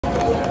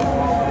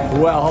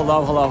Well,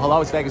 hello, hello,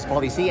 hello. It's Vegas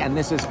Paul DC, and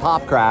this is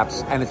Pop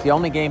Craps, and it's the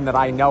only game that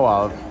I know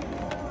of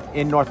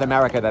in North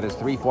America that is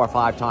 3, 4,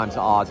 5 times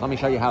odds. Let me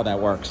show you how that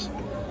works.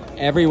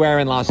 Everywhere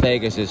in Las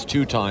Vegas is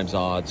 2 times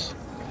odds.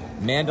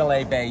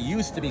 Mandalay Bay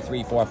used to be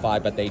 3, 4,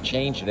 5, but they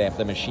changed it after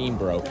the machine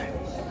broke.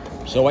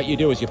 So what you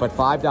do is you put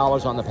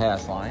 $5 on the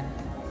pass line,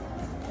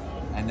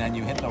 and then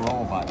you hit the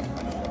roll button,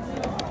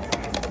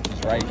 which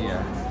is right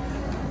here,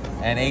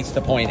 and 8's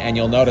the point, and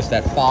you'll notice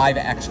that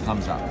 5X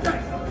comes up.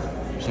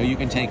 So you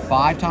can take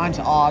 5 times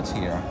odds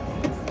here.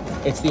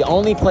 It's the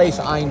only place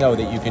I know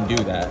that you can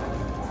do that.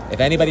 If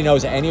anybody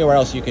knows anywhere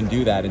else you can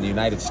do that in the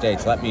United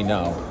States, let me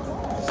know,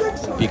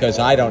 because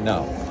I don't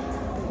know.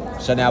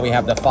 So now we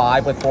have the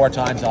 5 with 4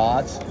 times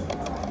odds,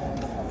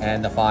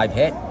 and the 5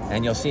 hit,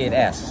 and you'll see it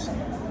S,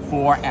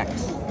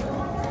 4X,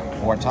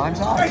 4 times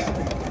odds.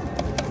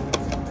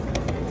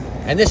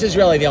 And this is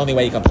really the only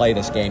way you can play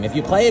this game. If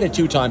you play it at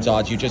 2 times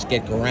odds, you just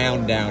get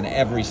ground down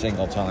every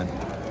single time.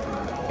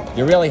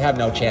 You really have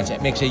no chance.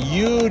 It makes a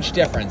huge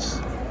difference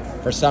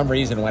for some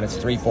reason when it's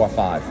 3, 4,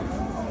 5.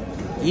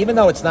 Even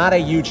though it's not a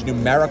huge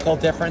numerical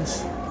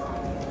difference,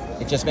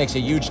 it just makes a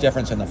huge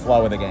difference in the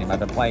flow of the game.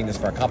 I've been playing this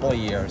for a couple of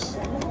years,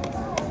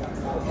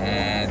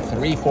 and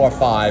 3, 4,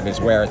 5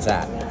 is where it's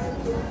at.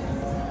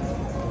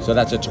 So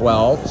that's a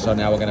 12. So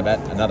now we're going to bet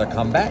another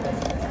comeback.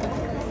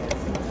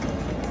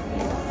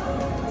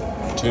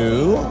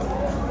 2.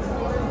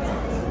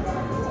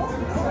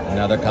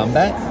 Another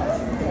comeback.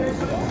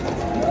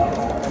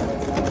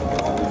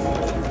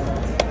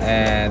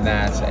 And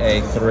that's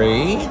a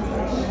 3.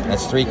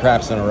 That's 3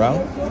 craps in a row.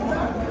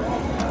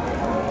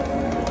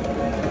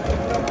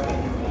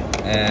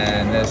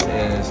 And this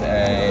is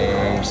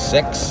a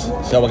 6.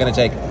 So we're going to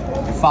take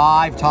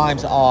 5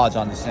 times odds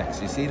on the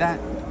 6. You see that?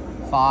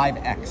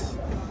 5X.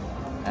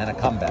 And a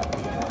comeback.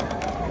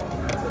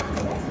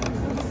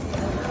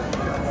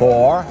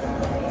 4.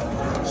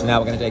 So now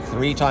we're going to take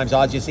 3 times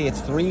odds. You see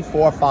it's 3,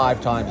 4,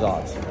 5 times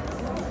odds.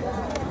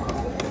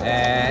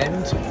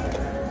 And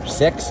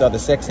 6, so the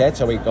 6 hits,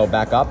 so we go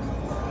back up.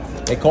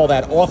 They call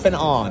that off and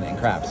on in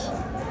craps.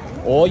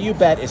 All you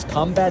bet is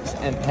come bets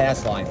and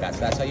pass line bets.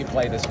 That's how you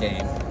play this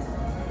game.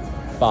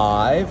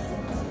 5.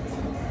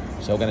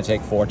 So we're going to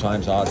take 4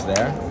 times odds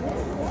there.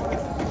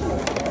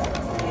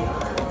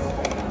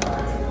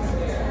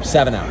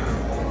 7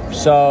 out.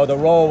 So the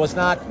roll was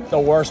not the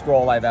worst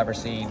roll I've ever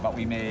seen, but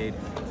we made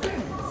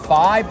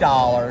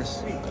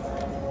 $5.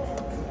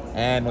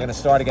 And we're going to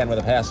start again with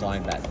a pass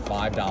line bet.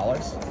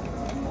 $5.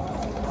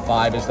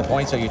 5 is the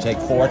point, so you take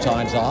 4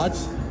 times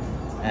odds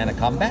and a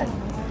comeback.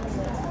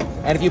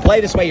 And if you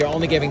play this way, you're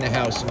only giving the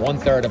house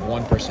 1/3 of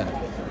 1%.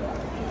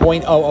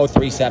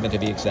 0.0037 to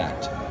be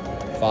exact.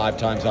 5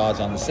 times odds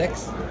on the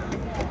 6.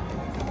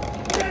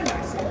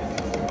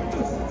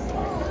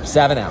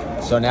 7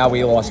 out. So now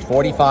we lost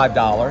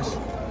 $45.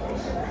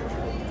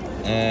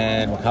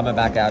 And we're coming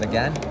back out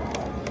again.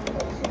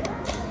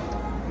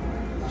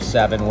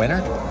 7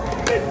 winner.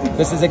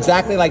 This is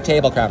exactly like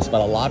table craps,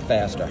 but a lot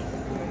faster.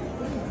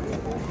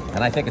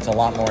 And I think it's a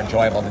lot more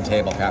enjoyable than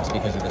table craps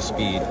because of the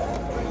speed.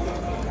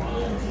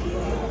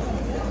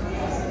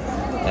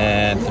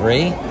 And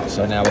 3.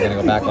 So now we're going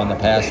to go back on the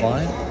pass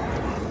line.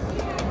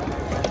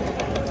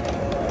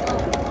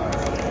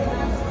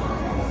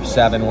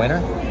 7 winner.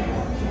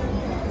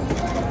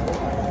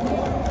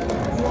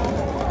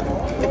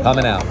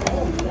 Coming out.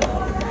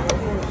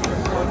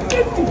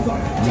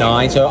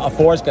 9. So a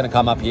 4 is going to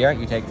come up here.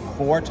 You take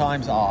 4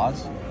 times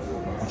odds,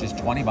 which is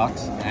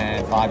 $20,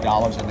 and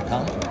 $5 in the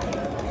come.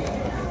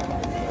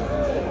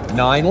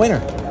 9 winner.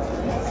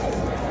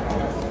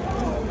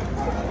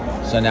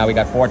 So now we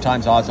got 4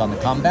 times odds on the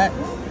comeback,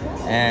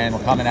 and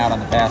we're coming out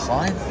on the pass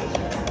line.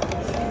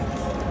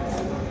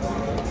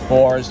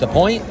 4 is the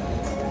point.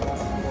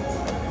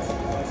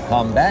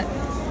 Comeback.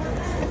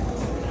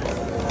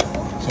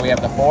 So we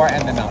have the 4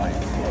 and the 9.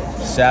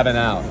 7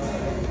 out.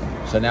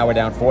 So now we're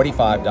down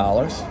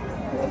 $45.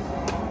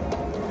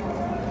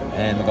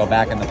 And we'll go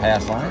back in the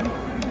pass line.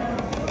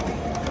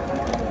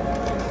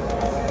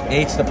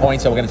 8's the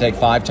point, so we're going to take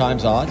 5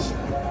 times odds.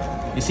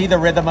 You see the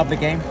rhythm of the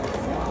game?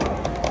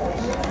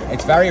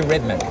 It's very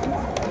rhythmic.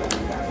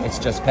 It's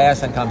just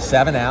pass and come.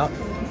 7 out.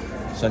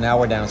 So now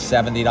we're down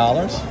 $70.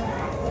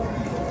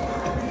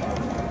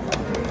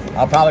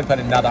 I'll probably put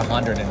another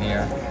 100 in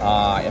here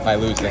if I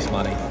lose this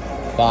money.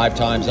 5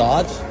 times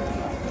odds.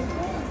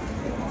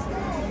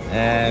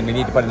 And we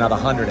need to put another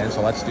 100 in,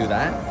 so let's do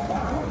that.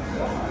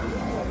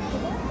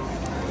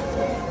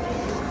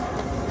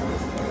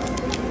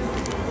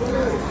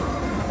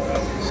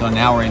 So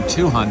now we're in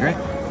 200.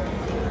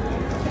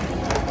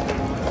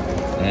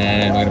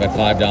 And we're going to put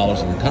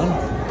 $5 in the come.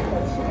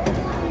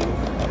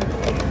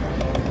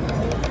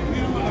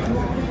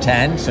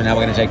 10. So now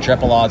we're going to take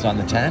triple odds on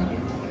the 10.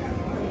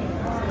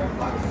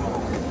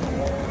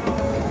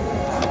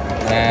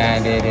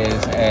 And it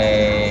is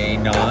a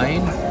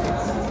 9.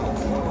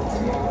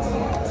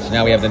 So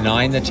now we have the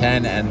 9, the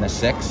 10, and the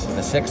 6.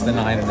 The 6, the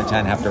 9, and the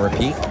 10 have to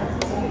repeat.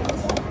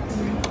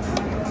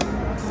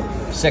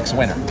 6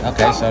 winner.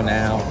 Okay, so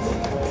now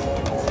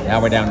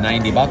we're down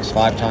 $90,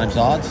 5 times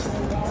odds.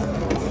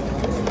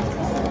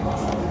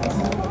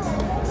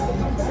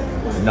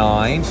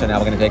 9, so now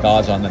we're going to take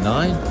odds on the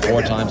 9.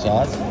 4 times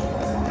odds.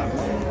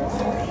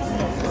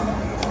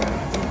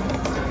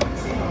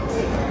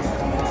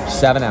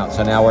 7 out,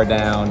 so now we're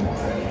down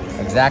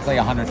exactly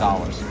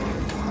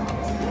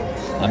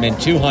 $100. I'm in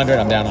 200,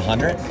 I'm down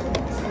 100.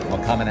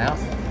 We're coming out.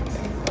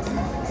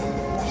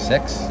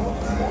 6.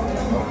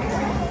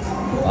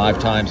 5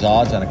 times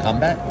odds on a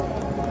comeback.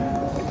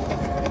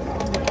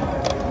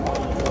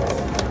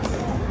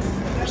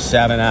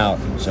 7 out,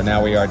 so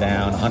now we are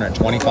down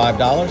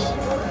 $125.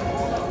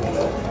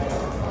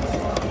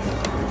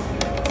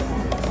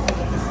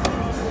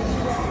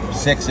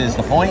 6 is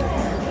the point.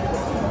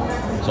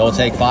 So we'll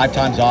take 5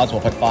 times odds.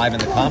 We'll put 5 in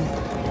the come.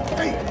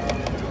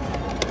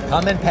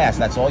 Come and pass.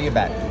 That's all you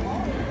bet.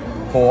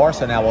 4.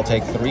 So now we'll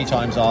take 3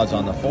 times odds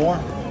on the 4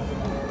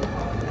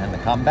 and the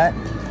come bet.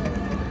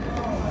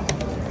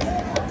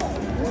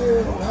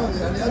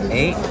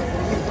 8.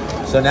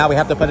 So now we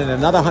have to put in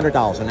another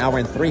 $100. So now we're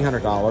in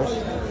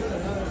 $300.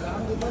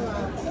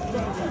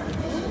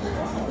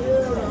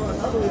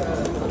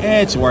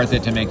 It's worth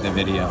it to make the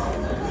video.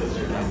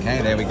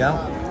 Okay, there we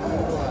go.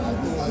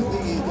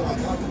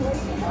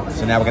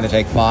 So now we're going to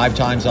take 5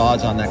 times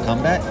odds on that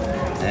come bet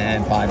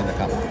and 5 in the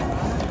come.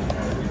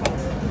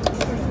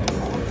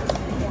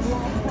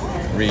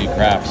 3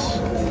 craps.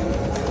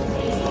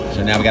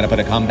 So now we got to put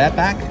a come bet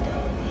back.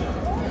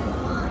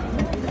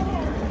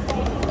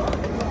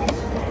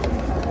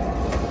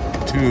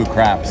 2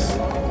 craps.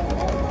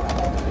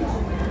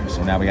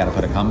 So now we got to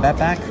put a come bet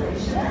back.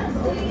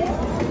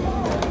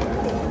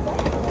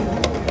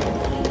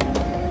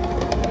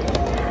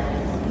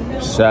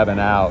 7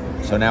 out.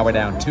 So now we're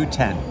down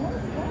 210.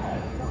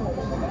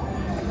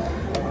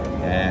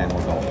 And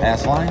we'll go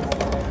pass line.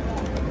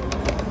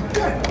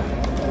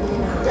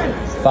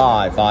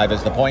 5. 5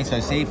 is the point. So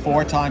see,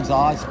 4 times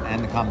odds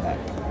and the comeback.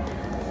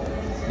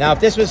 Now, if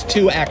this was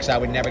 2x, I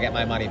would never get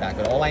my money back.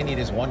 But all I need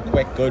is one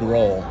quick good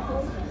roll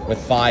with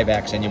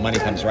 5x, and your money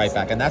comes right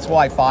back. And that's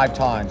why 5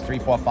 times, 3,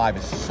 4, 5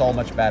 is so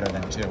much better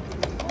than 2.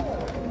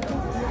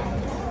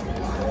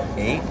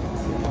 8.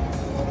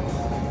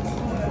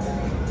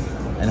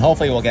 And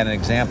hopefully we'll get an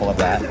example of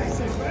that.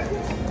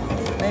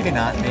 Maybe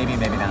not, maybe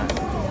not.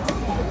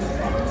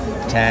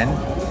 10.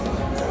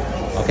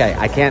 Okay,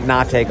 I can't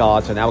not take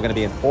odds, so now we're gonna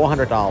be in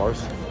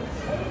 $400.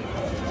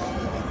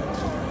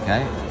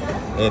 Okay,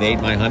 it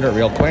ate my 100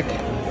 real quick.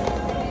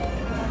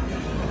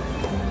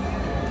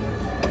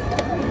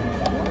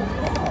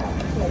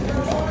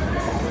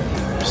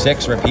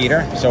 Six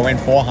repeater, so we're in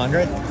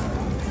 400.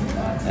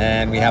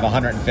 And we have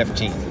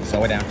 115,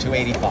 so we're down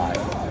 285.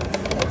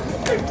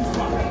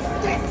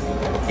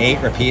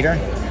 8 repeater.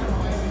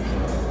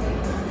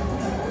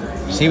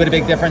 See what a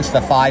big difference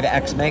the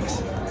 5x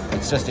makes?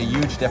 It's just a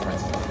huge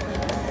difference.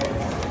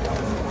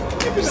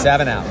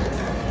 7 out.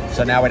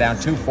 So now we're down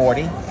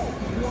 240.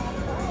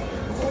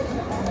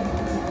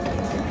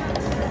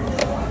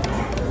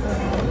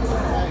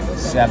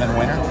 7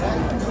 winner.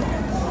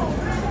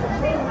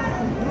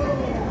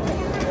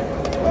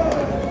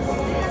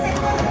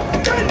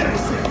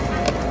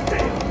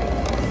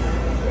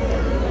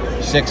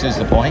 6 is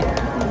the point.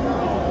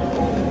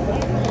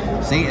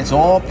 See, it's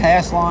all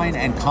pass line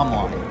and come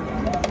line.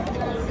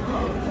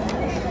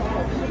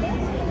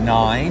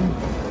 9.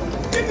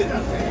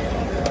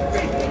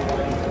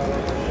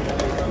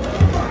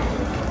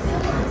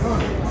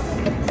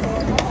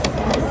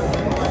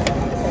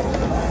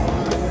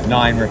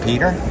 9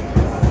 repeater.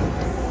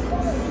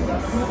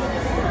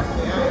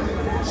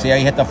 See how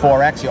you hit the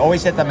 4x? You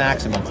always hit the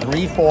maximum.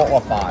 3, 4,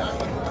 or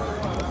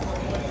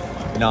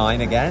 5.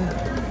 9 again.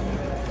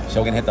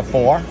 So we're going to hit the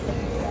 4.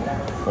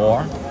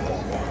 4.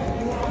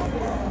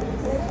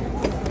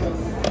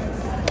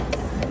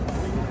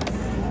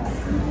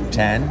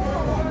 10.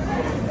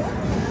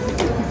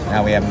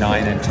 Now we have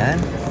 9 and 10.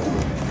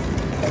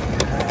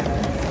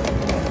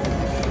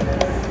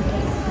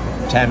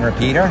 10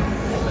 repeater.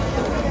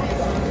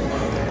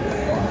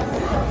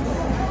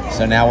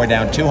 So now we're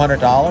down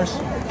 $200.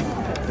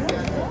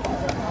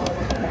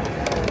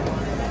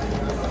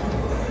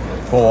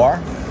 4.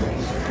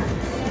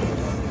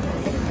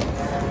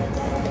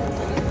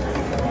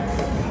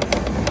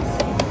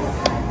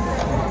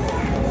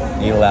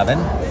 11.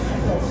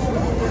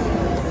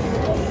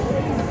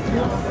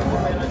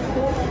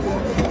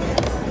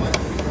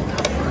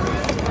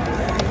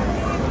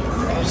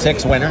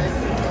 6 winner.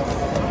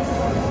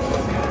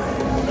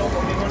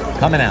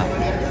 Coming out.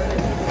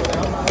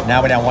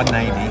 Now we're down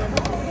 190.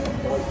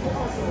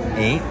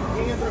 8.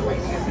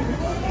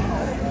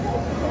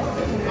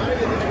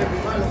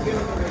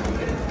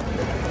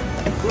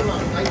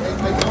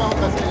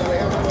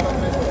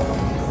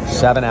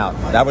 7 out.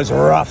 That was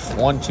rough.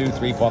 1, 2,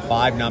 3, 4,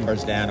 5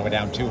 numbers down. And we're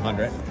down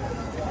 200.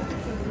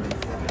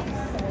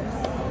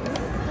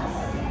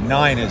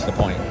 9 is the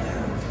point.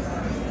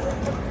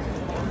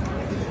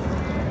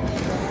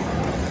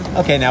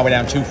 Okay, now we're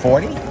down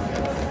 240.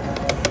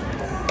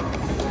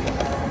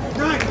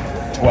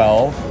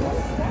 12.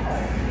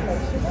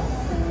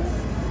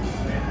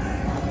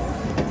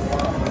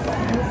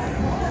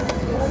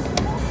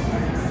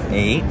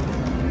 8.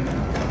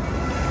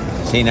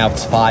 See, now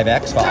it's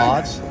 5x for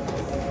odds.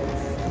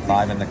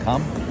 5 in the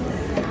come.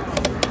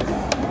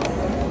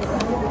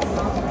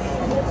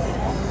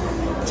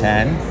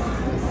 10.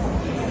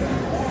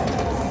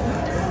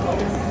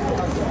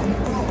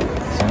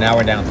 So now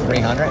we're down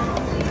 300.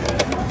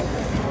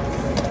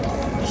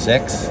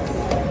 6.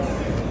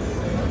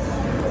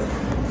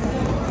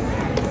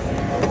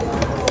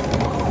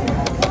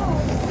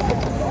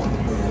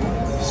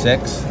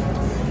 6.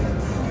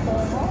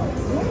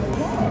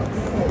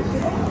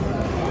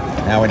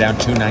 Now we're down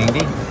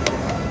 290.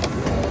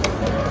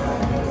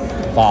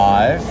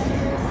 5.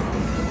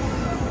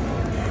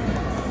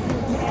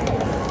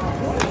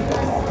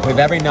 We have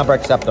every number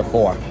except the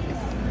 4.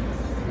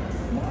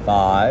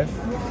 5.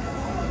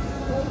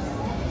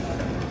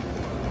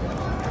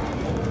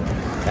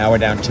 Now we're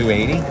down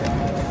 280.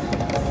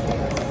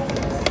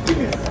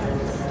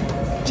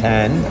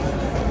 10.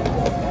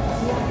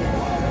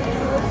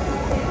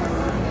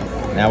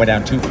 Now we're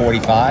down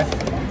 245.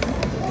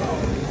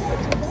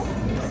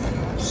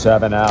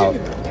 7 out.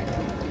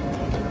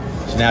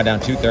 So now down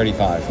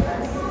 235.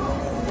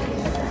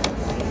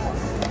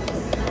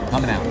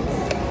 Coming out.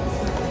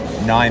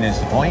 9 is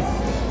the point.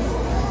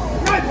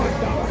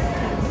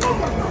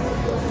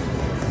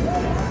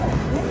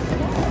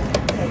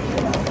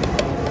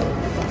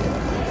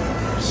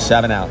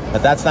 $7 out.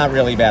 But that's not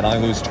really bad. I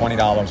only lose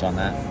 $20 on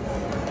that.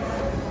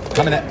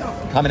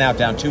 Coming out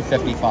down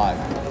 255.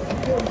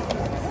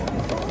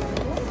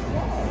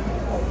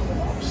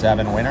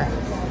 7 winner.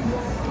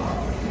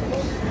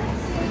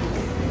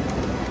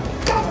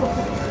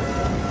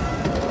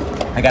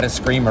 I got a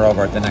screamer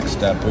over at the next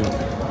booth.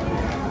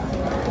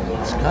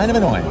 It's kind of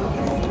annoying.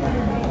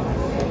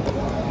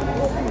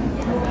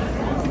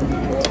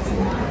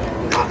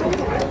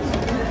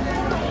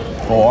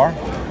 Four.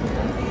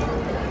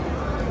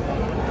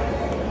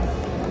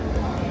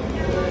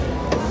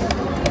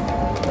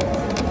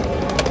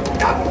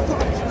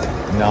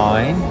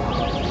 9.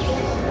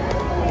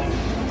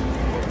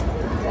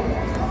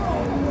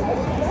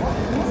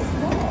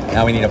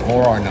 Now we need a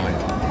 4 or a 9.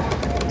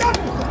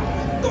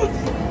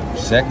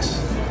 6.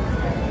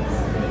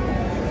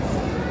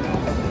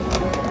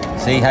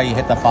 See how you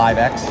hit the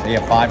 5x? You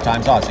have 5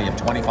 times odds, so you have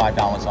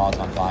 $25 odds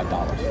on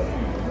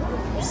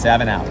 $5.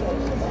 7 out.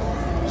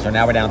 So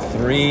now we're down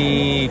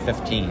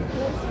 315.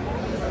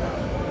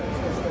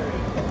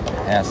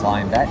 Pass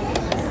line bet.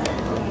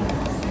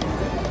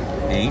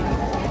 8.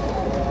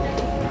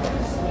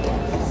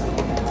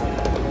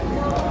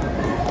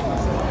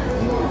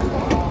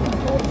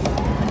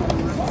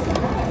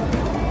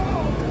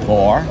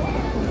 4.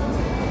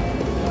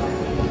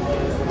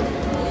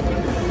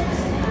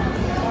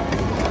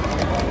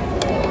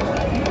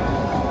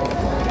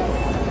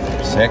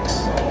 6.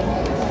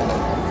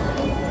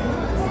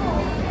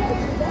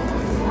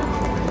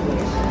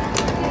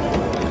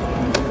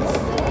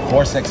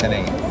 4, 6, and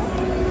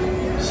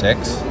 8.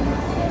 6.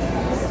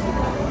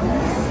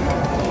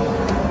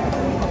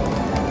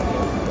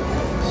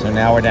 So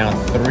now we're down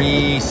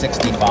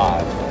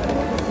 365.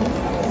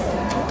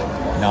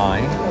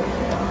 9.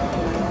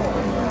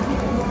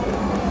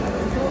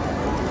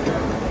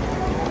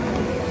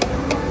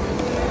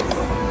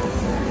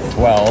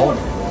 12.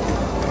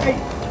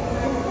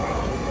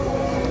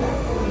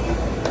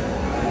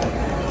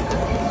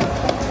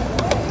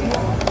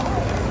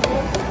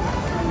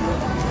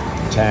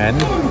 10.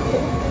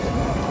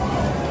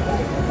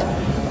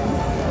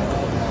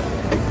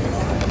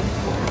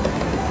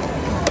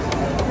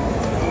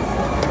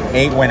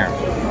 8 winner.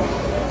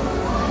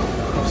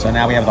 So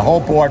now we have the whole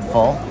board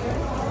full.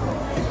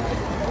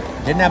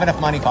 Didn't have enough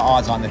money for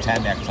odds on the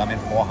 10 there because I'm in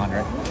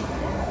 400,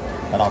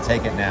 but I'll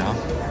take it now.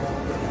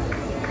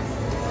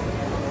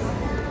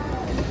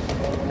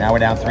 Now we're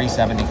down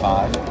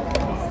 375.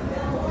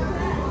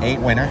 8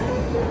 winner.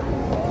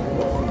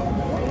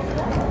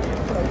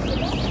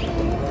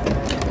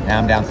 Now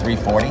I'm down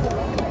 340.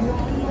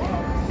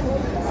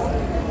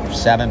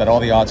 7, but all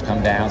the odds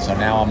come down, so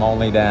now I'm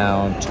only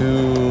down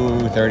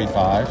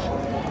 235.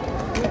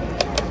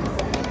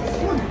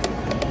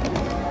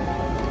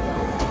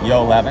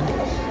 Yo 11.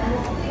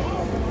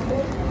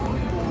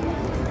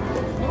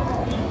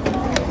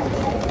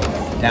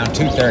 Down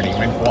 230,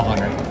 win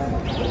 400.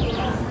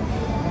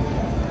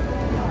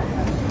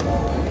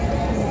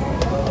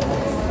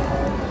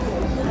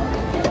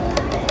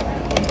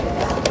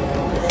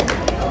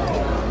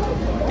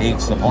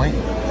 Eight's the point.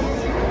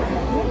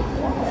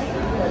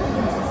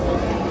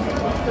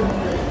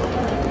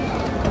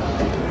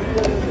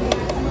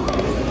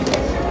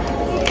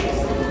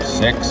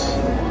 6.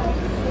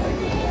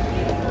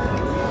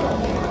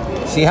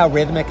 See how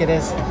rhythmic it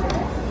is?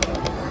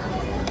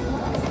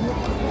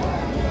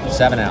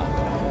 7 out.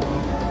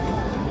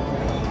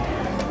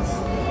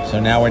 So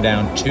now we're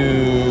down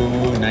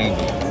 290.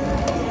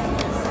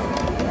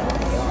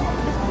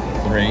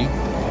 3.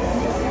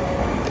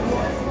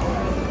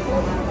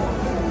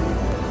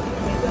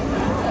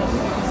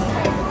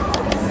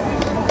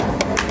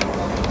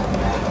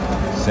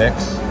 6.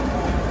 8.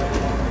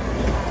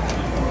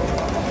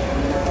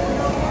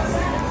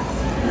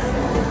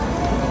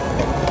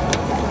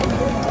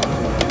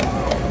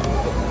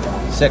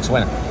 6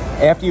 winner.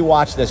 After you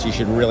watch this, you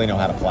should really know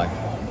how to play.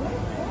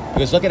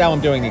 Because look at how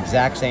I'm doing the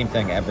exact same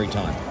thing every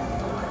time.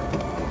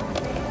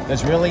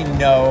 There's really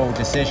no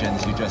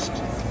decisions. You just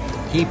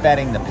keep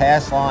betting the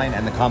pass line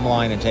and the come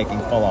line and taking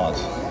full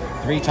odds.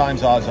 3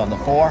 times odds on the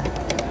 4,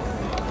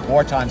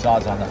 4 times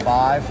odds on the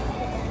 5,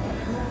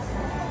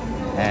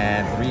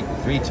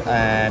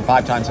 and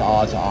 5 times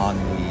odds on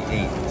the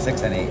 8,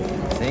 6 and 8.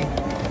 See?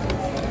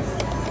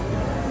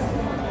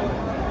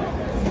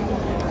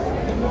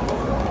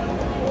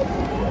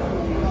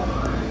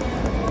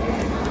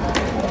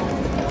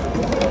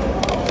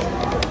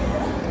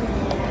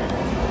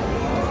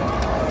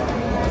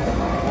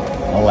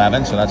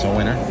 $11, so that's a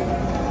winner.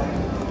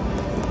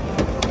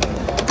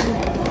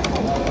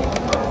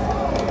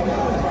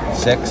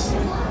 $6.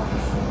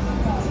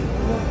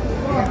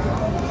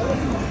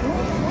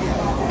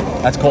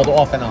 That's called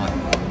off and on.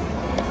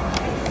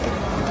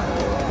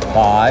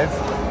 $5.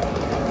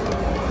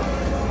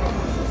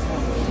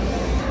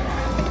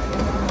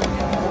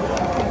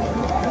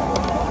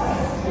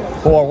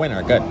 $4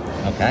 winner, good.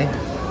 Okay.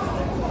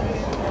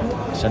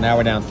 So now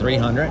we're down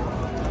 300.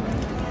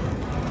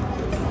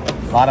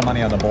 A lot of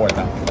money on the board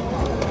though.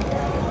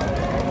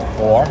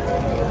 4.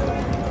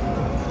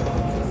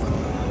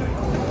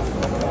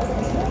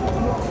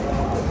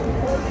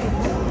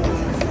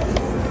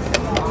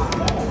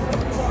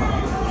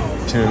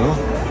 2.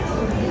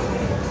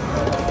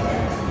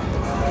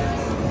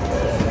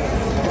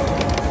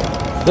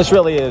 This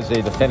really is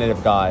a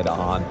definitive guide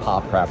on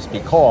Pop Craps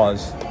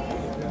because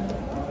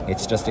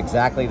it's just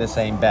exactly the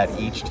same bet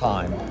each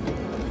time.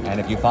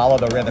 And if you follow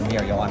the rhythm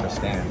here, you'll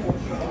understand.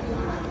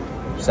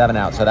 7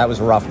 out. So that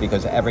was rough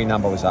because every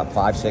number was up.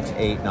 5, 6,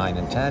 8, 9,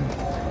 and 10.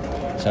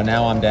 So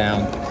now I'm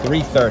down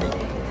 330.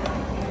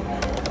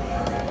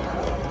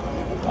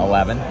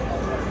 11. I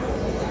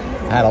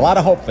had a lot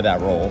of hope for that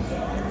roll.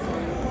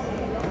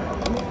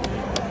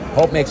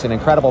 Hope makes an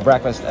incredible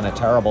breakfast and a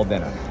terrible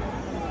dinner.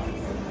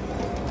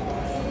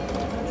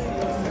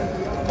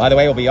 By the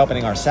way, we'll be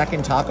opening our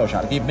second taco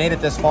shop. If you've made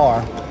it this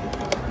far,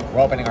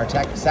 we're opening our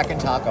second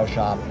taco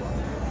shop,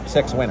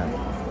 6 winner,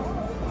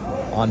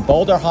 on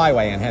Boulder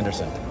Highway in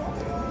Henderson.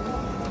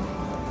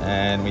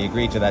 And we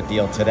agreed to that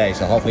deal today,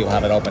 so hopefully we'll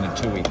have it open in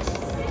 2 weeks.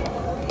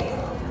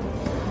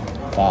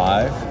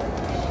 5.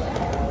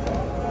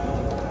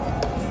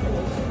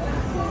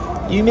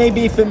 You may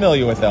be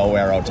familiar with El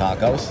Güero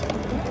Tacos.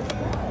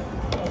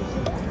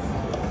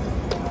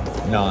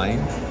 9.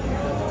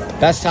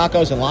 Best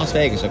tacos in Las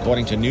Vegas,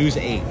 according to News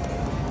 8.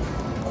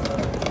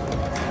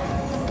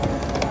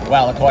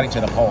 Well, according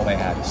to the poll they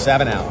had.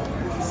 7 out.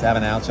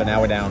 7 out, so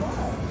now we're down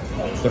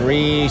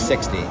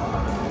 360.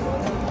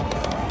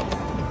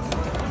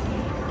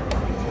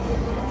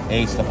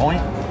 8's the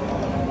point.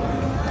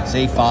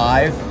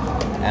 C5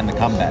 and the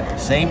come bet.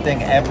 Same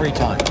thing every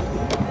time.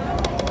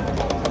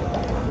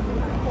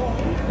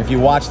 If you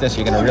watch this,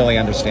 you're going to really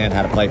understand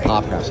how to play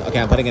Pop Craps. Okay,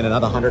 I'm putting in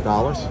another $100.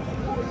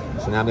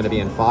 So now I'm going to be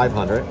in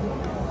 500.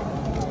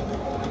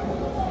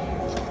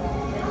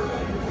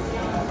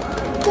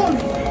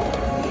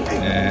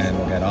 And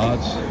we'll get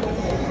odds.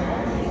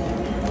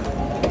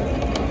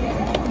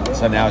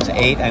 So now it's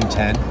 8 and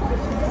 10.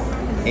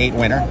 8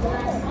 winner.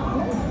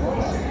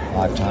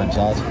 5 times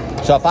odds.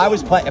 So if I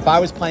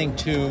was playing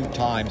 2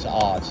 times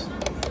odds,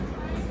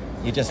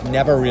 you just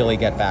never really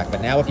get back.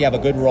 But now if you have a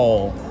good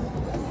roll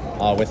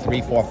with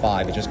 3, 4,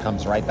 5, it just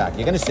comes right back.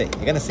 You're gonna see.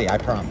 You're gonna see. I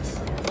promise.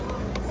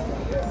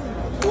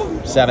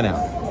 7 out.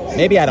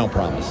 Maybe I don't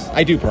promise.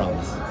 I do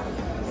promise.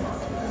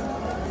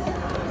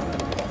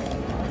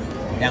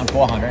 Down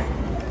 400.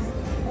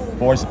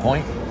 4 is the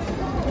point.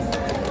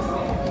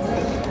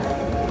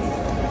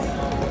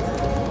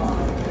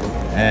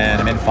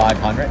 And I'm in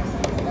 500.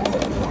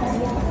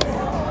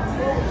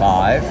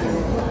 5.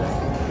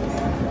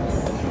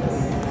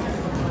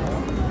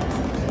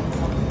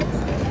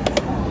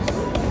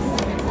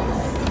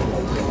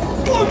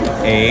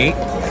 8.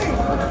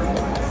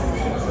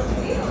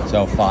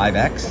 So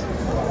 5x.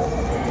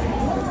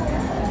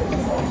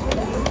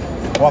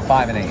 4,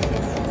 5, and 8.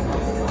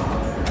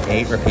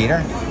 8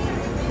 repeater.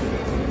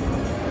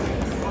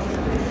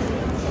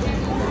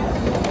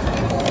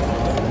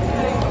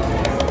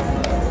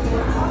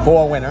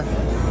 4 winner.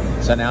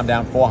 So now I'm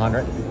down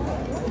 400.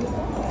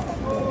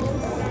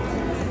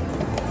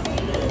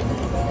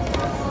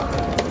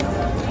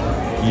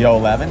 Yo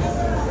 11.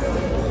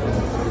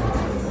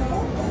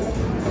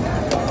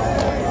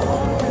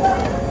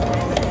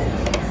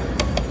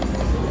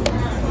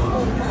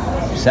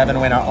 7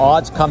 winner.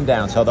 Odds come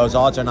down, so those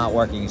odds are not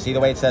working. You see the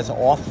way it says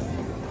off?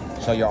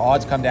 So your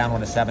odds come down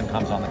when a 7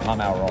 comes on the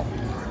come out roll.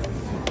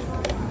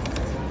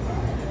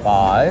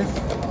 5.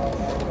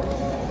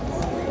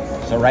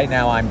 So right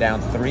now I'm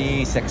down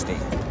 360.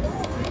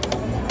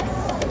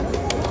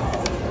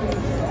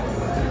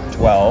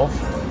 12.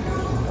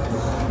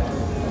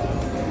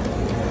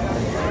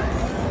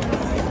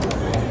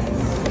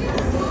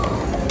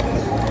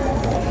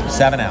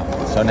 7 out.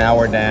 So now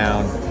we're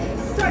down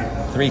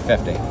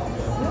 350.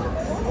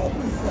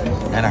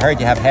 And I heard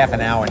you have half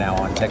an hour now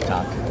on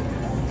TikTok,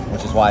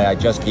 which is why I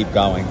just keep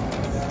going.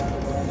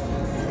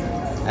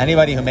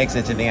 Anybody who makes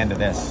it to the end of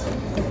this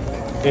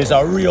is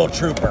a real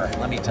trooper,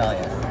 let me tell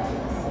you.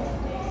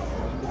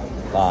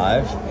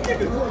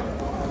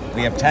 5.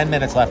 We have 10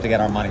 minutes left to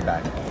get our money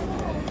back.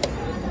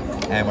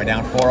 And we're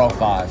down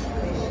 405.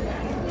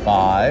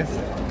 5.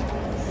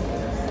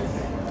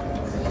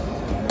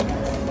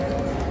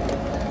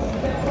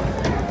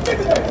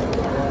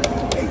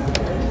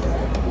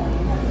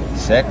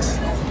 6.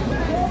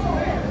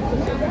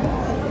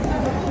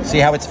 See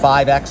how it's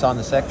 5x on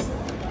the 6th?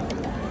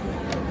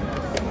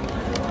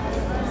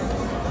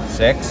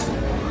 6.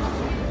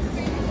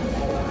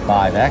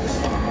 5x.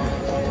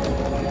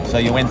 So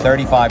you win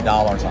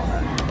 $35 on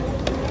that.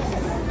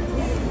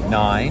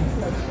 9.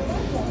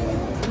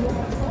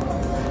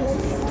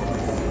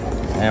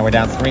 And we're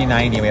down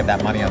 $390. We have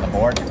that money on the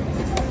board.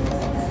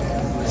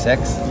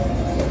 6.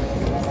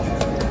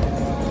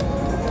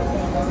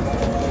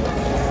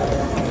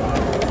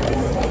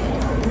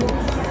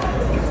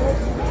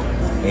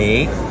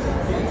 8.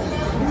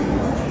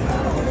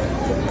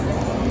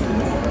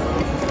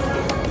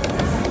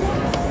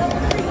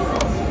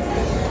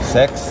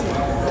 6.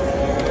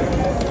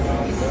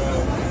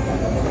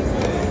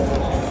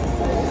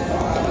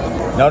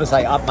 'Notice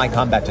I upped my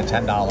comeback to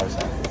 $10.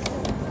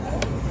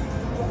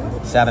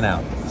 7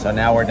 out. So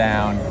now we're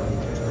down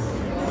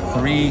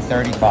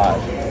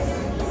 $335.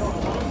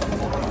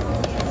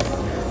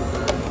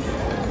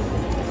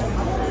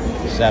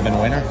 7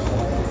 winner.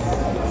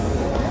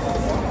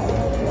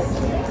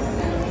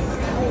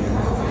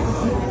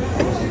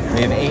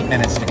 We have 8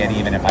 minutes to get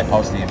even if I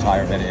post the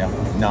entire video.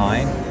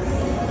 9.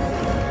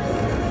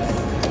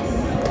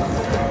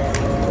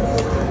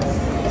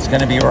 It's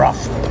going to be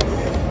rough.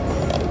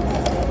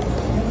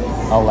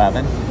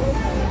 11.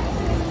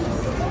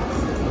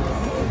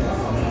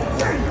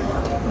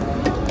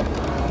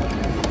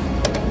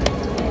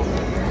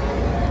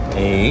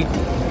 8.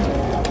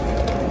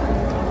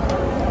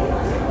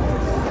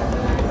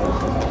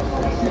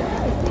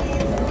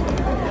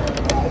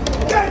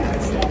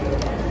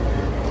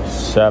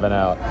 7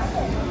 out.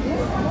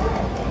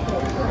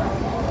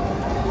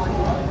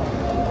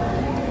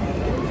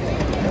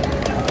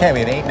 Okay, we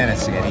have 8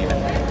 minutes to get even.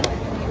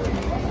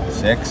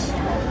 6.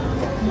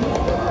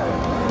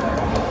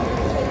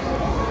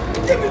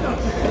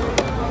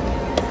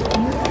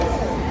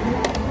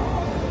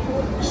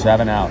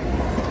 7 out.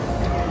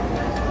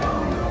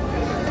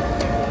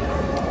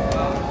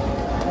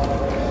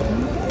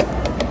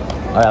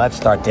 All right, let's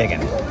start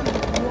digging.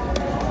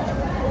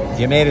 If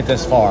you made it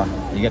this far,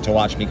 you get to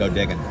watch me go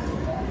digging.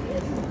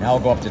 Now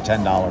we'll go up to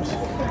 $10.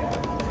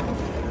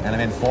 And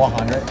I'm in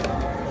 400.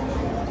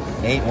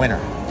 8 winner.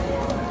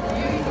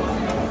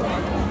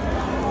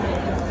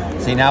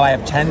 See, now I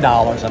have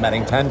 $10. I'm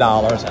betting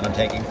 $10 and I'm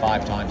taking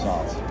 5 times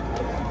odds.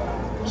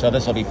 So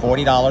this will be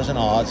 $40 in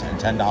odds and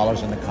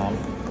 $10 in the comp.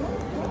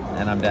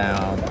 And I'm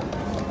down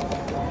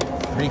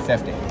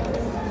 $350.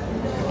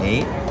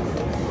 8.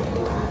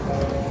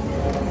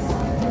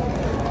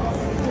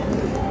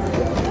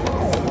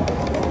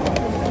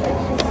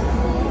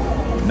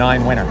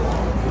 9 winner.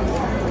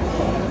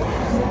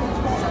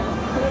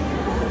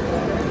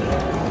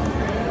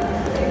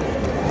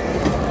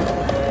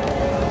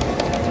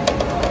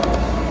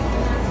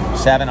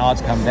 7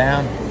 odds come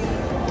down.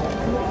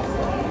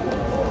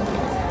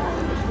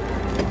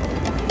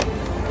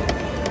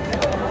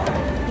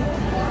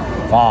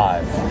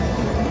 5.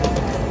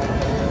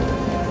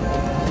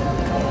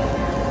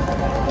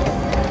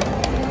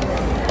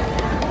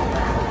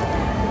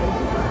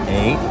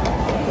 8.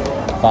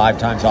 5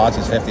 times odds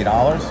is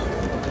 $50.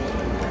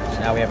 So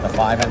now we have the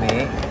 5 and the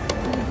 8.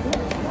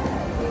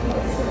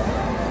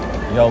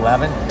 The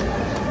 11.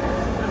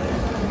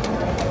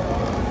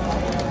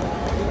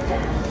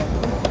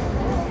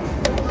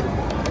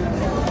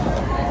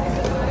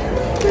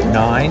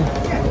 9.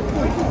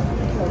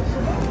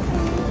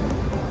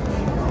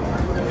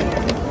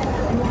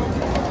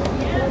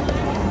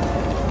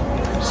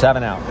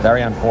 7 out.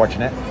 Very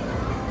unfortunate.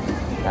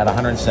 At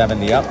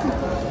 170 up.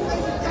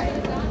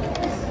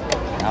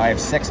 Now I have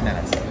 6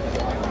 minutes.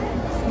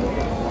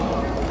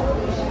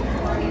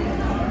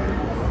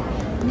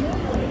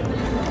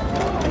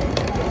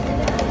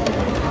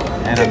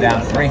 And I'm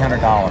down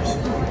 $300.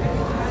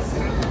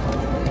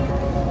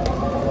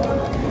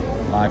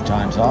 5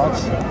 times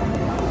odds.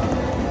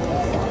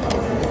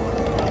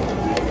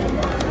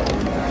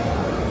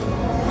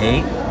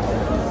 8.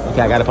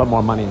 Okay, I got to put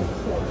more money in.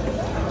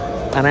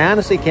 And I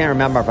honestly can't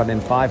remember if I'm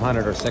in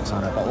 500 or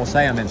 600, but we'll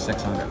say I'm in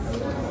 600.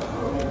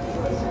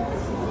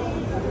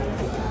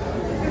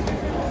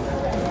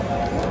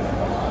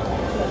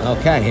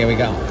 Okay, here we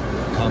go.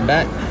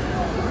 Combat.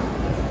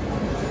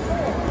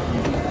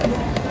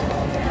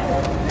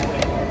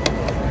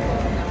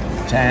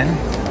 $10.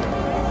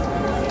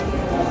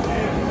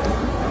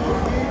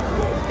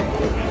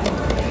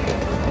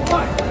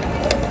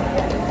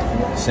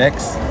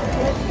 6.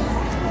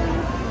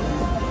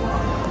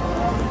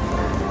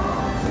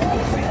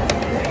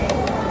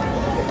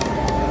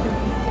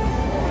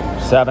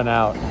 7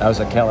 out. That was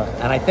a killer.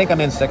 And I think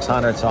I'm in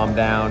 600, so I'm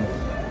down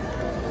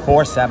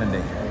 470.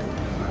 All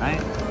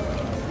right?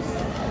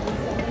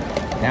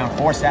 Down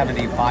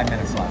 470, 5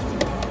 minutes left.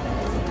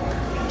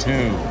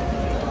 2.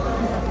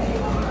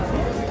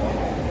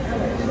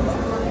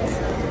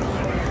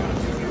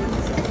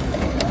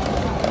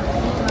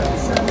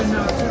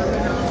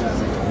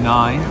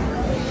 9.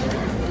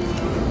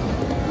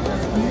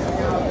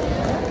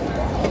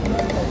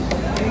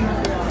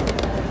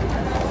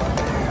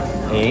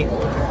 8.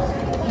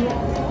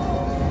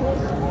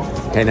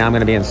 Okay, now I'm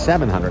going to be in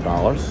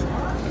 $700.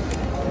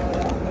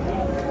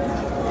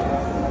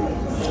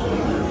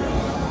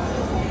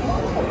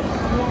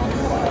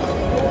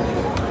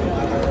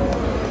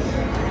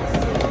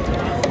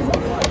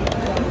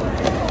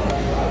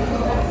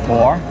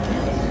 4.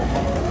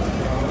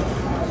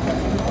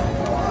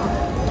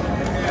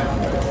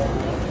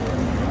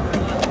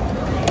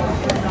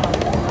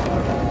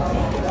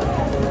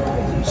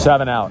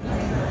 7 out.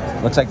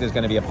 Looks like there's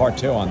going to be a part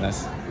 2 on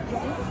this.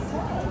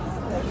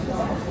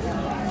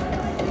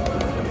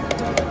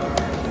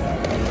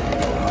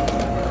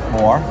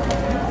 4.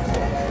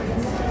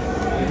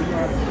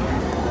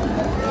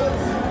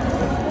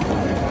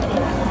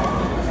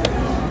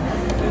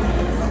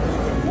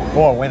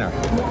 4 winner.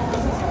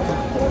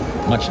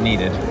 Much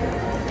needed.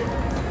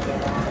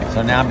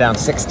 So now I'm down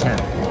 610.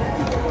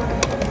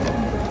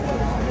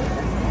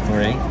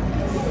 3.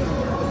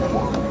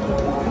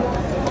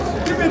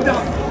 Give me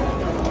down.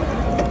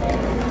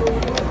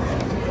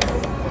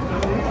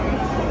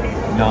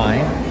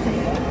 9.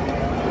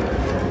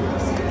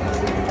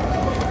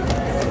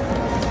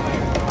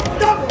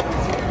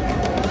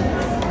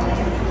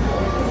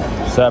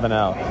 7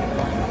 out.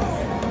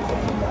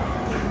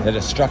 The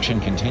destruction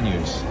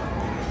continues.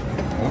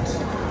 Oops.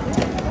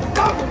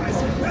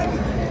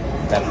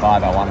 Bet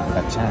 5, I wanted to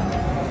bet 10.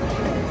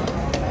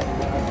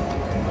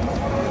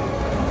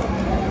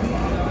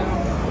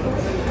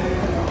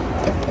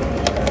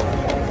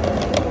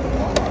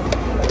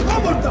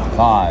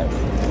 5.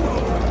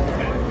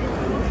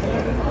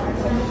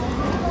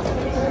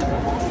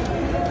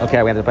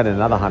 Okay, we have to put in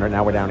another 100.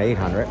 Now we're down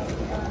 800.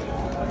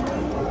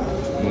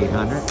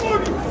 800.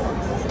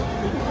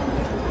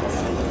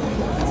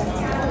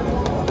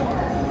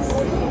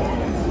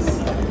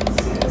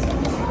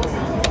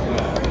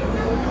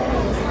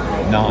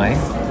 9.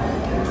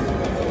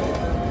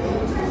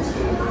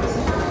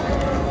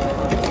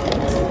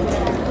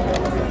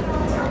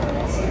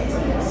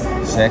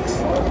 6.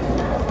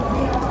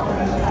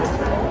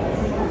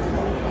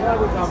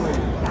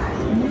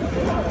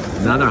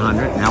 'Another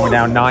 100. Now we're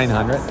down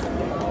 900.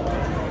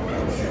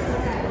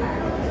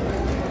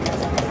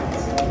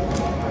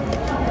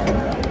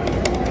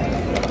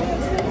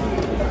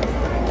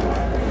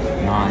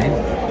 9.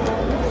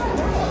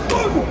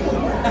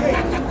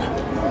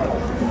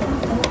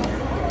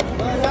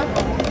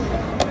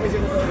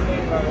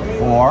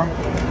 4.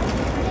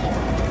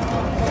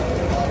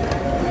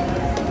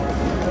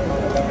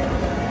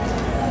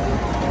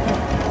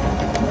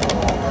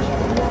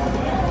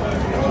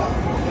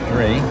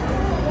 3.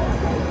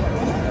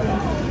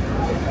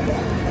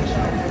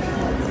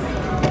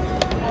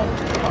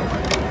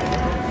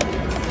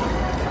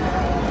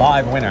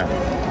 5 winner.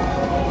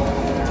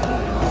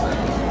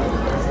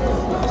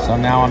 So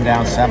now I'm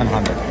down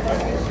 700.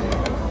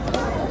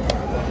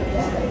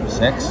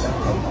 6.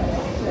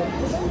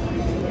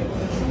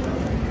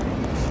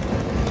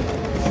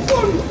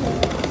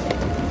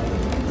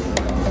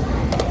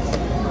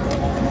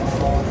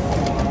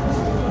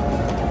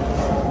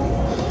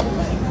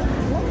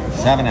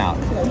 7 out.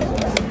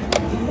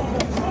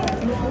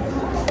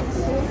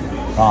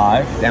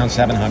 5, down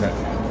 700.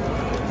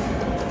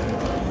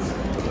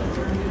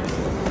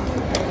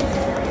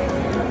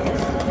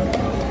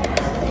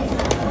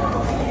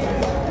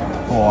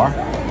 4.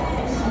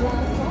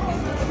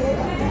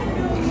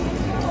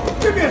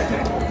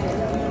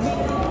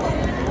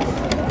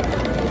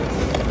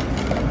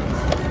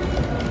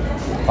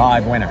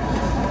 5 winner.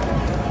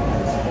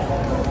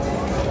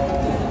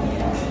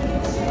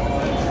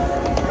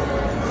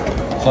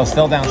 So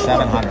still down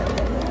 700.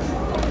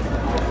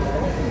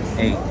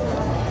 8.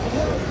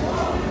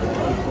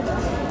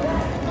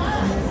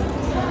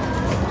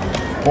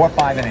 4,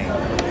 5, and 8.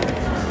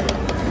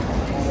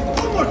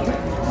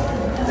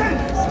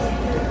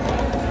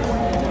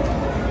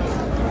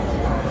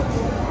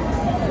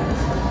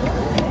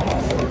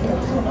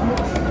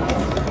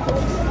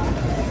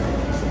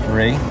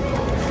 3.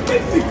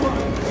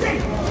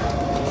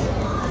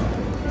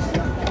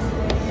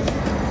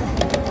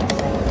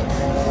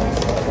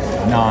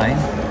 9.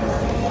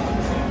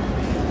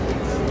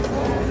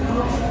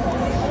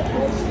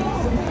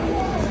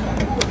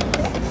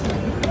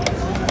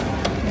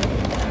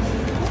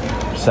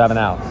 7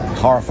 out.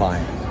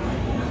 Horrifying.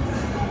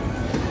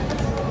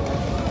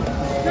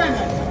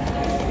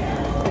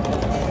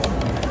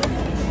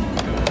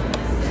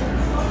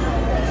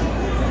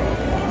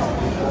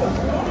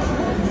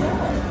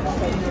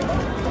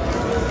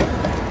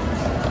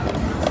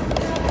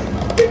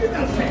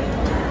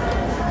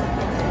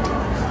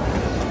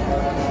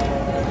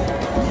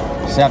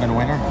 Seven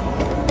winner.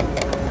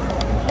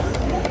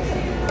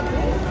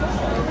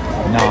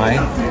 9.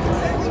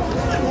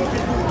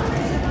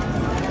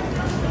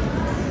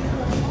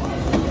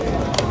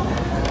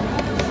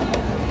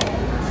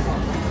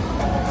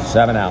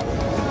 7 out.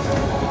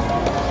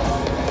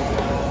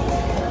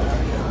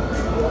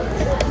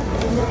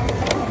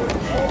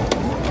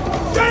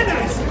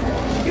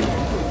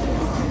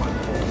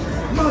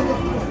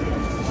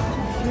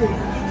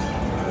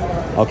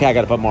 Okay, I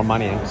got to put more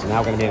money in, so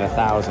now we're going to be in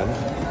 1,000.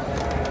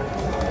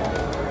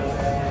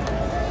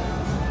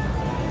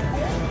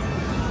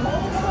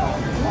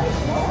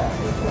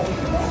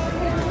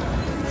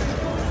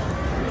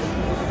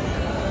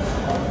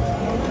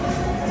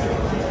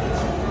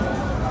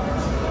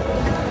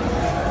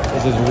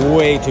 This is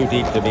way too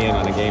deep to be in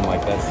on a game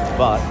like this,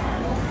 but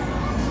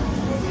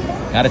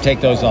got to take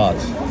those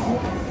odds.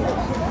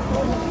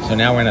 So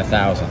now we're in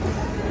 1,000.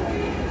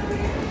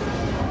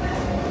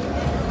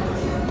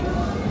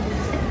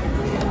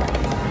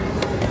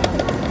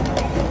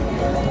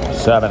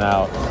 Seven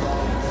out.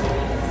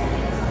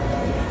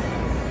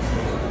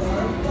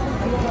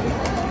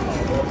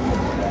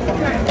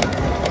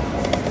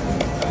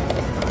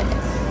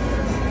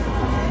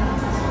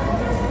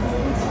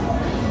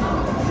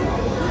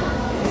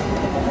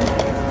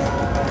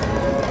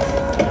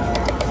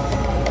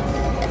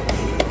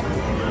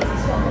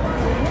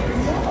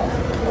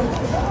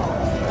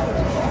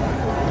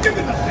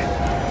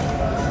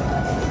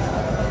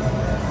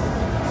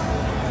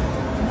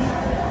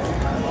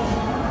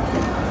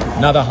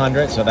 Another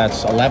 100, so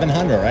that's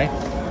 1,100, right?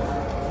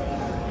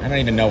 I don't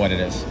even know what it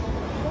is.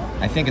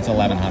 I think it's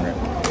 1,100.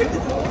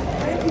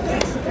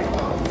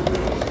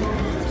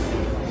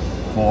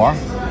 4.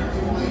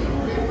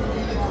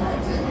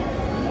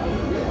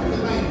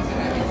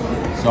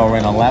 So we're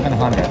in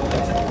 1,100.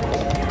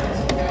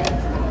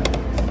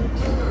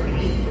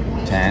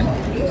 10.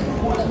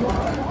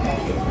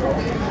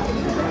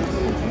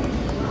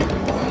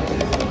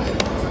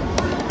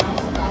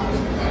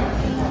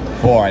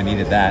 4, I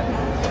needed that.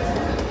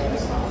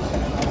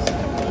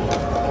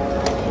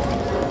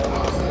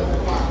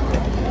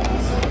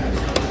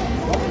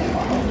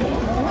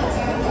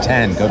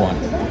 10, good one.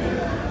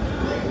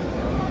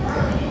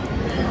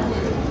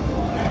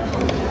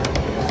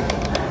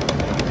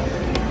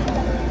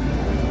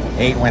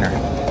 8 winner.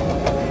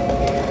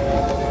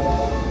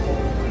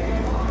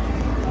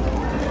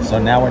 So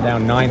now we're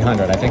down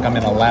 900. I think I'm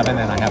in 11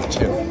 and I have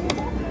 2.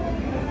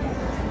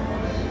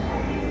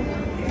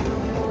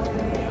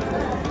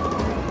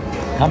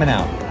 Coming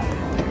out.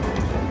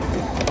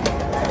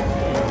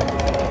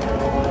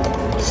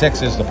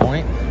 6 is the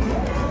point.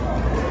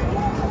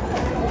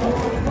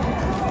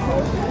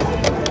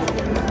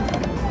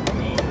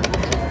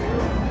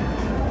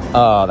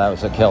 Oh, that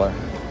was a killer.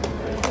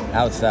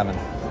 Out 7.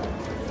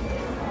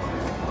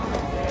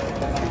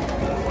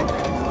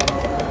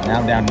 Now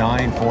I'm down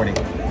 940.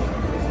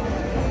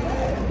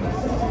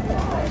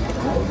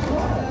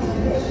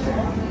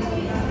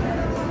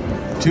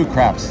 Two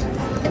craps.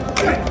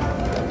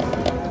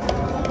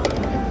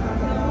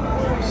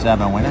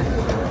 7 winner.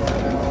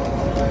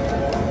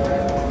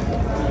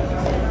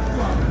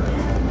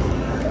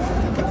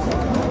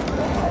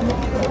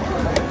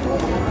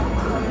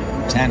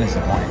 $10 is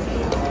the point.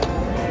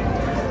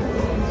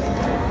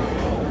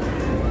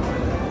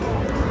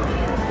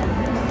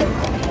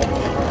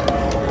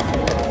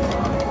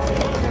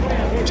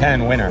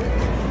 $10 winner.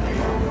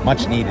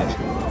 Much needed.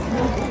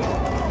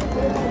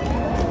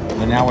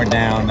 So now we're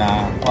down,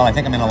 well, I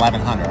think I'm in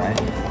 1,100, right?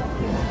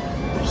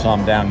 So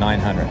I'm down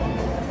 900.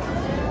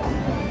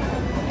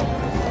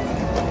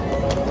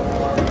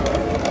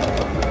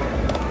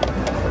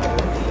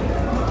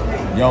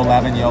 Yo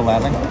 11, yo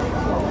 11.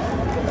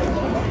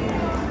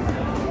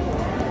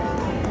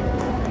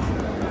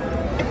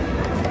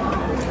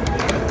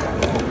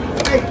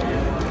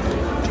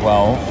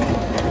 12.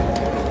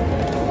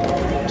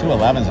 2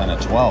 11s and a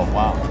 12,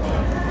 wow.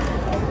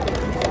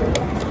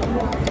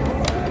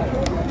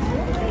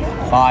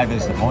 5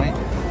 is the point.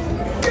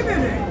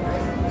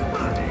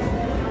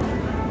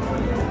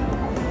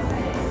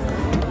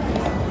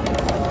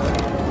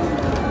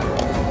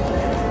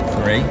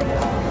 3.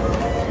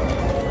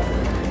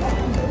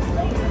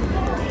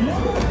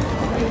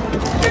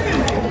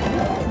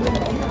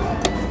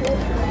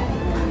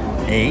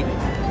 8.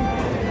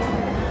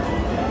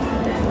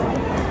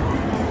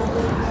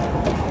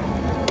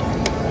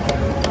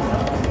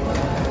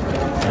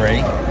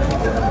 3.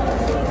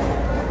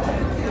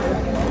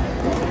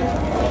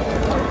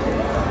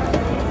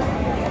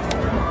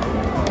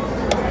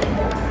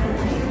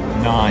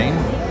 9.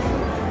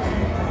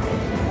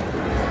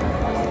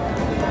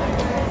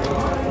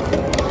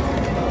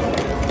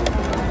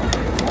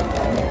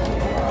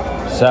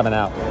 7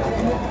 out.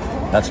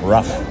 That's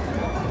rough.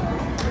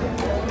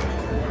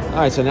 All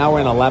right, so now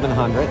we're in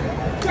 1,100.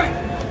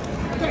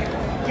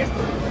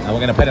 Now we're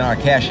going to put in our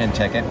cash-in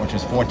ticket, which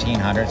was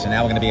 1,400. So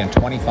now we're going to be in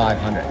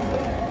 2,500.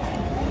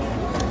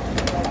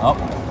 Oh,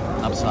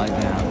 upside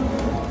down.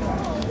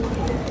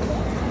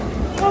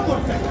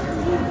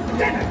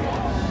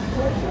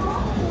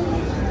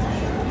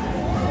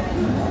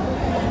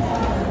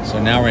 So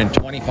now we're in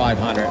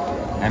 2,500,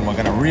 and we're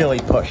going to really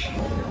push.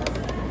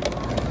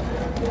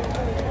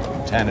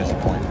 10 is the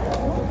point.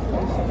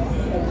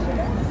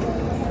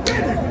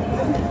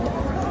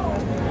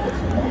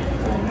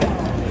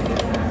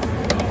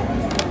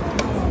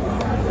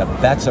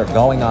 bets are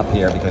going up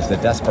here because the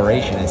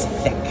desperation is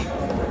thick.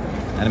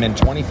 And I'm in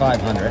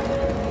 2,500.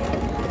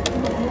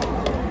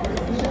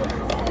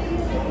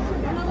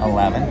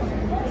 11.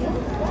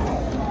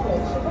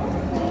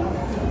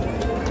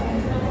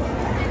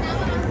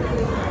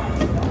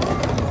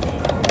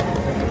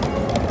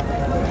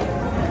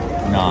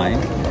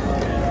 9.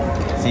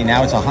 See,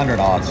 now it's 100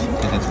 odds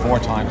because it's 4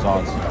 times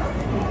odds.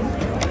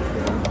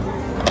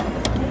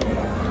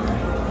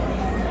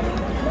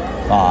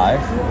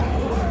 5.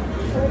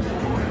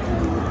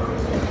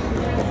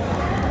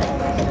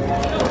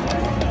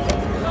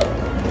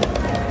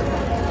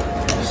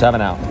 7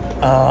 out.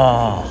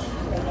 Oh.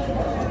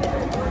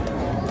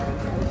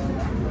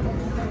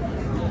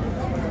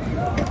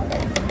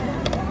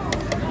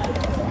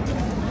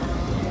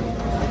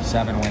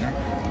 7 winner.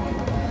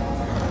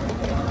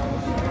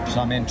 So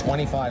I'm in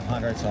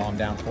 2,500, so I'm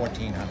down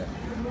 1,400.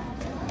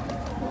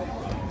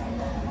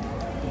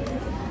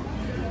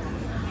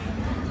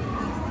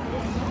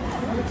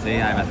 See,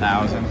 I have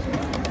 1,000,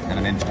 and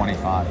I'm in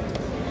 25.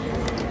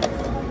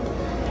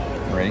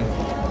 3.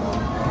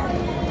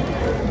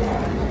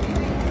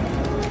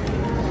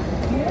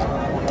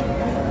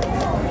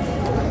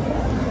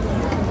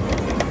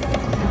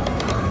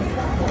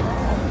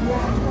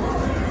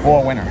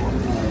 4 winner.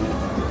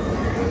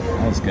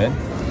 That was good.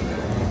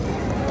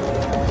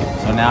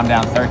 So now I'm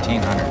down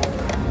 1,300.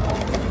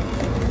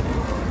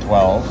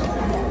 12.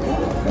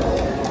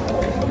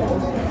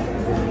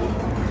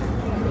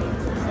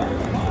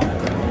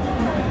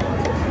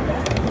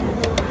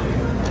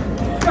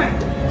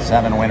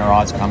 7 winner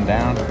odds come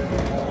down.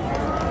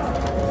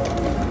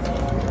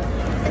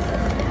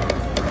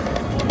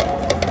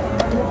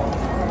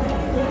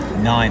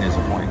 9 is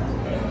a point.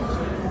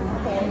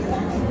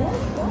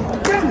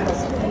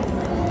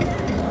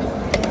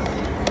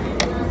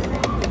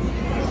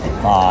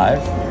 5.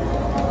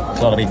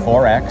 So it'll be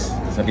 4x.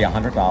 So it'll be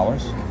 $100.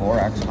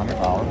 4x,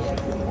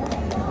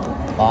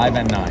 $100. 5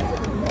 and 9.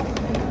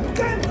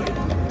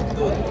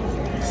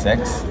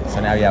 6. So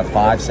now you have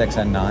 5, 6,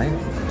 and 9.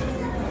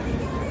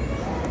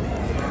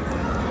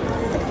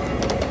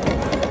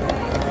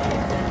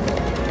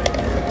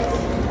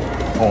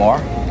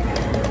 4.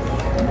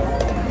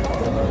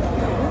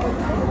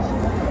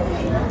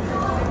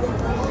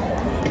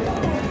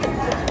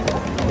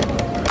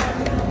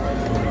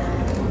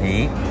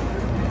 8.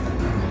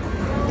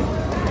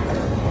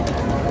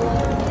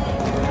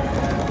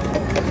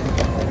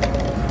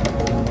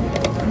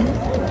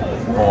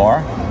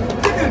 4.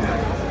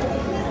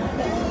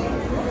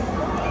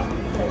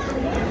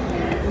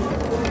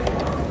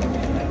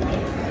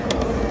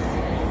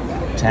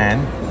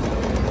 10.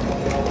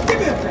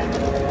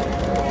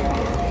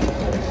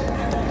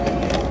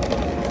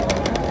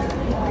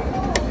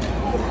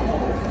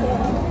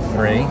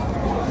 3.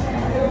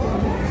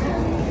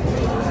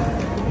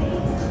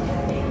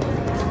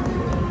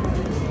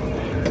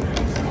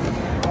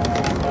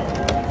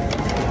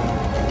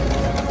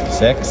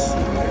 6.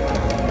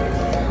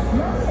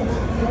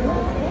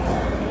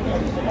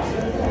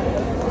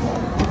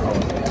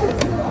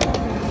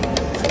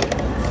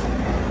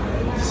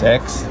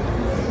 6.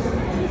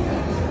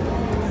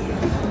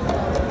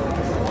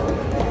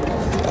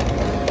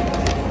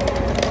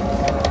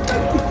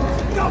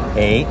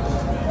 8.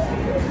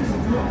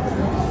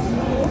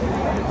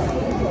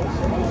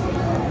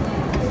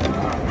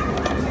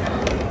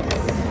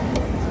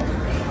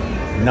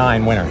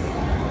 9 winner.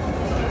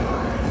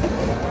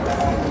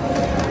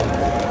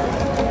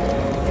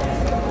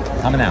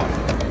 Coming out.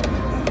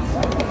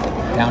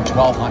 Down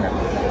 1,200.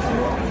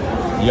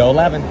 Yo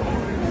 11.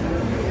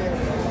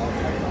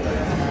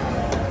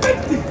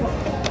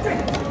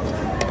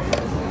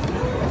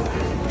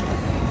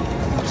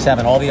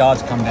 7. All the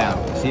odds come down.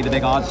 See the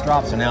big odds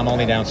drop? So now I'm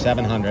only down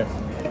 700.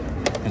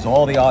 Because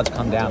all the odds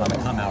come down on the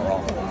come out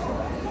roll.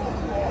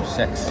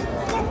 6.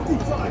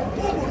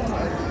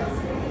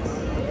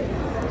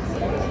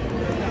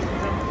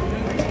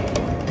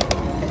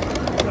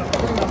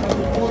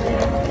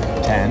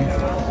 10.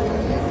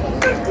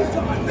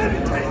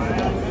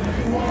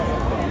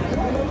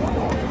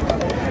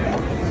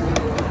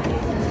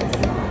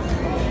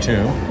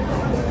 2.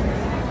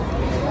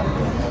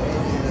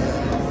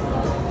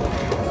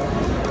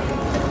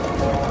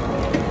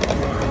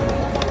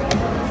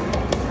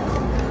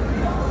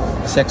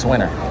 6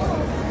 winner.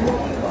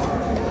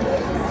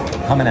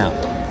 Coming out.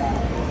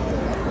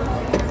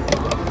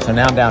 So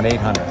now I'm down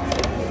 800.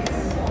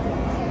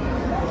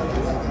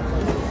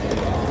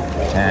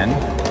 10.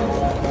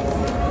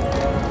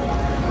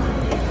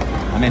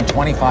 I'm in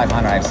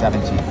 2,500. I have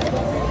 17.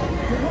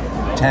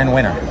 10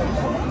 winner.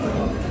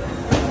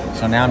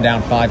 So now I'm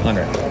down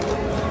 500.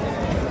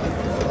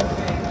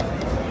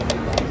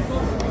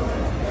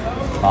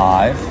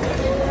 5.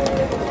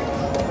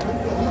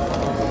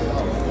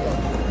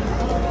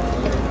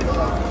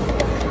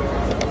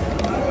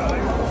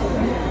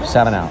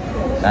 7 out.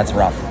 That's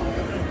rough.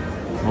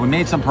 Well, we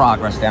made some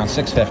progress, down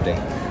 650.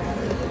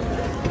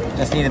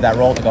 Just needed that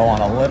roll to go on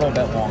a little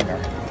bit longer.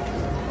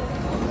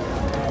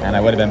 And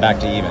I would have been back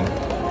to even.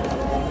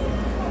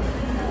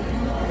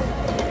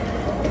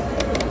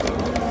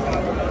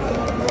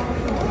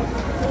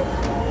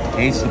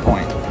 Eight's the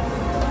point.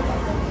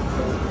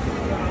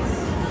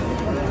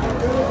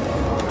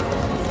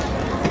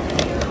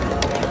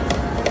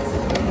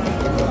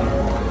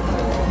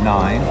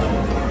 Nine.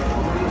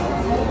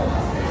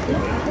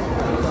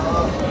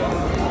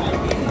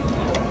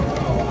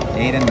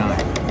 Eight and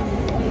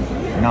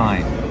nine.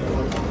 Nine.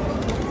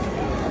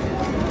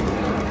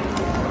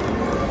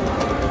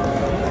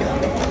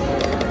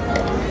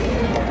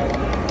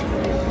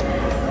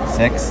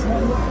 Six.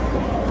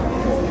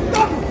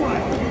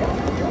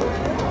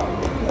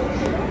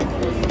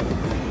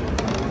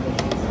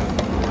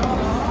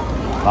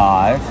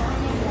 Five.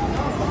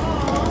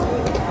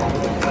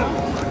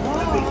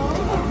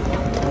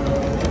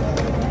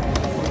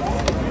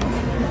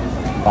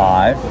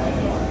 Five.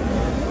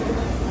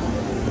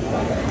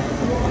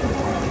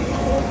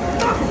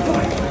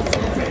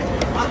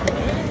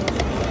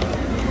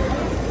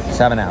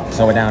 Seven out,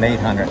 so we're down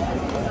 800.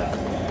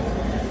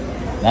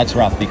 That's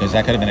rough because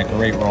that could have been a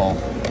great roll.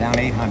 Down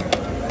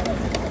 800.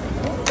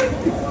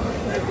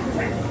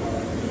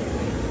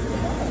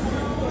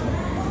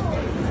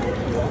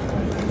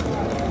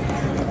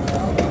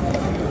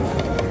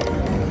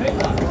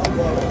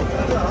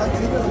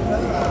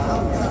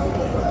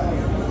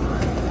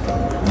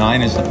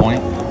 Nine is the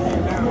point.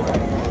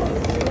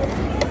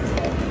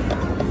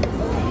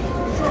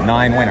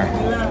 Nine winner.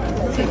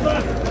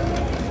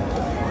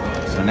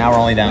 So now we're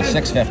only down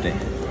 650.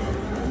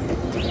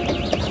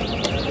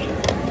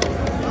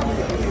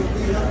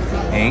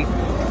 Eight.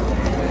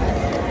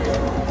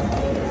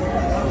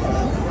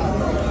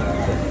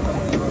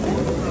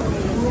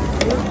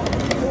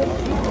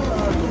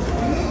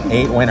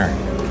 Eight winner.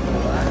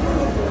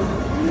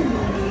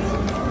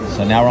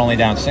 So now we're only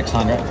down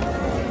 600.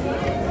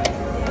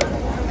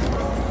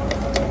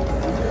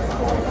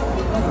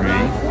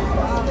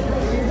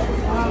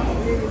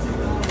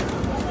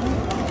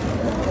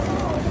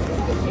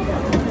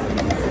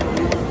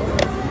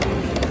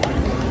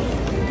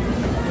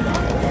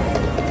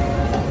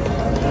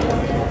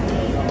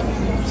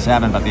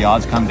 Seven, but the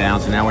odds come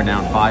down, so now we're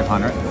down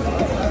 500.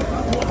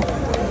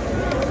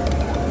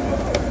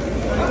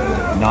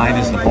 Nine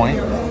is the point.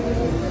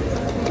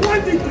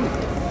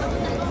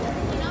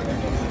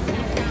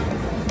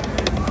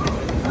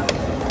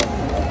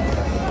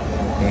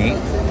 Eight.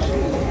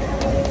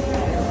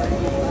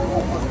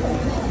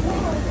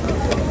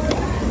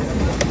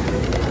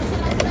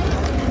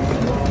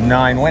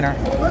 Nine winner.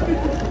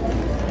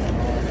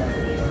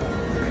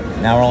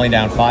 Now we're only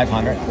down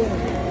 500.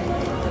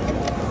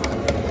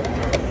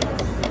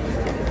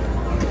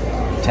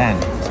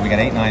 10. So we got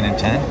 8, 9, and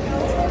 10.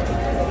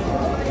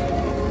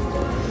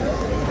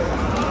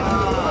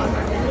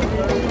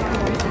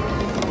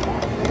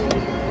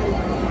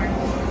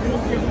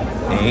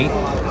 Eight.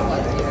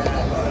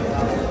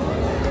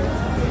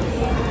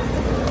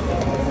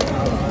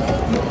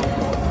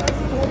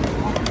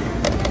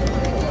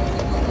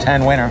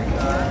 Ten winner.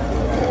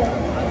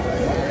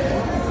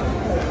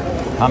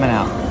 Coming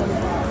out.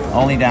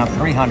 Only down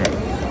 300.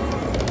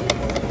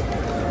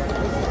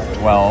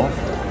 12.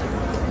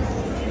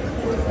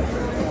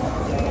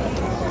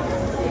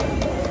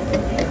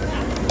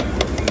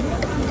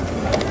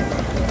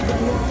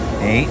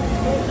 8.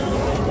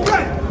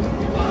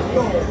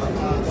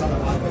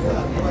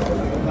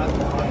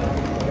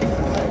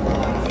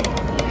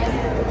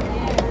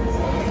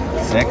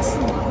 6.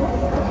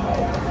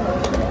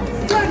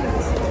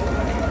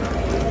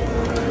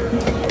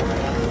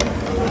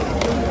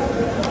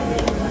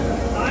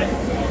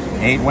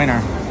 8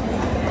 winner.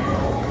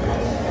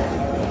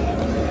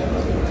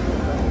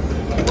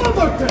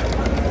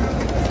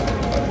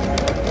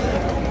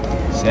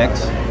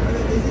 6.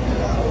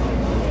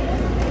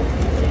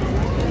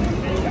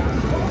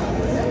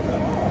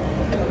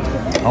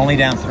 'Only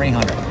down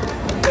 300.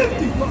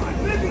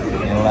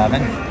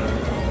 11.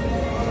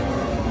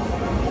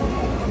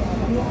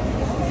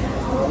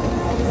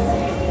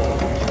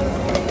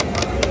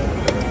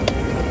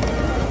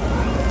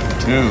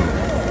 2.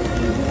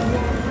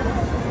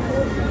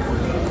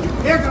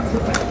 Here comes the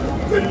back.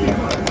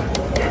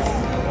 55. Yes.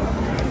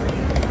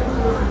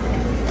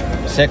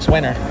 6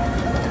 winner.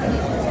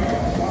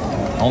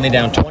 Only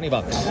down 20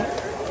 bucks.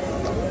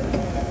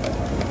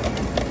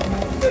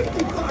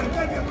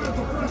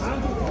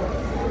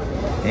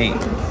 8.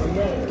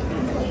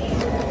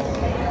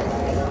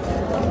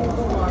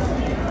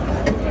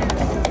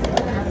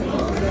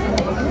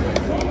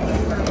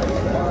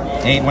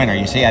 8 winner.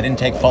 You see, I didn't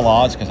take full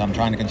odds because I'm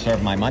trying to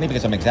conserve my money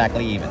because I'm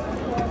exactly even.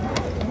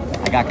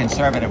 I got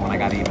conservative when I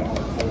got even.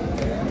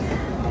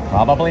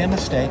 Probably a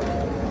mistake.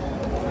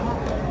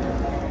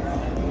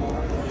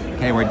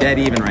 Okay, we're dead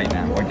even right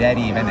now. We're dead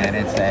even, and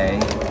it's a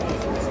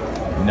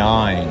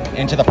 9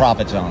 into the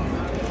profit zone.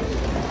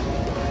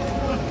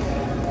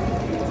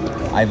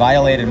 I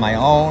violated my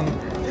own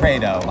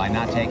credo by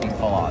not taking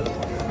full odds.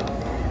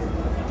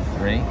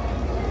 3.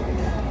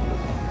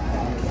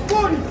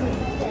 44.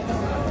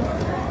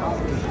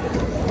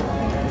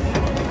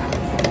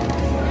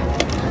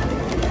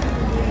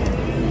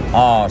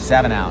 Oh,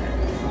 7 out.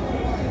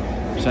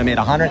 So I made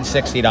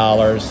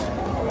 $160,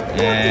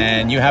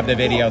 and you have the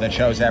video that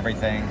shows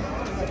everything.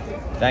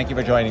 Thank you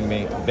for joining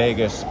me.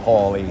 Vegas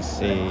Paulie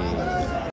C.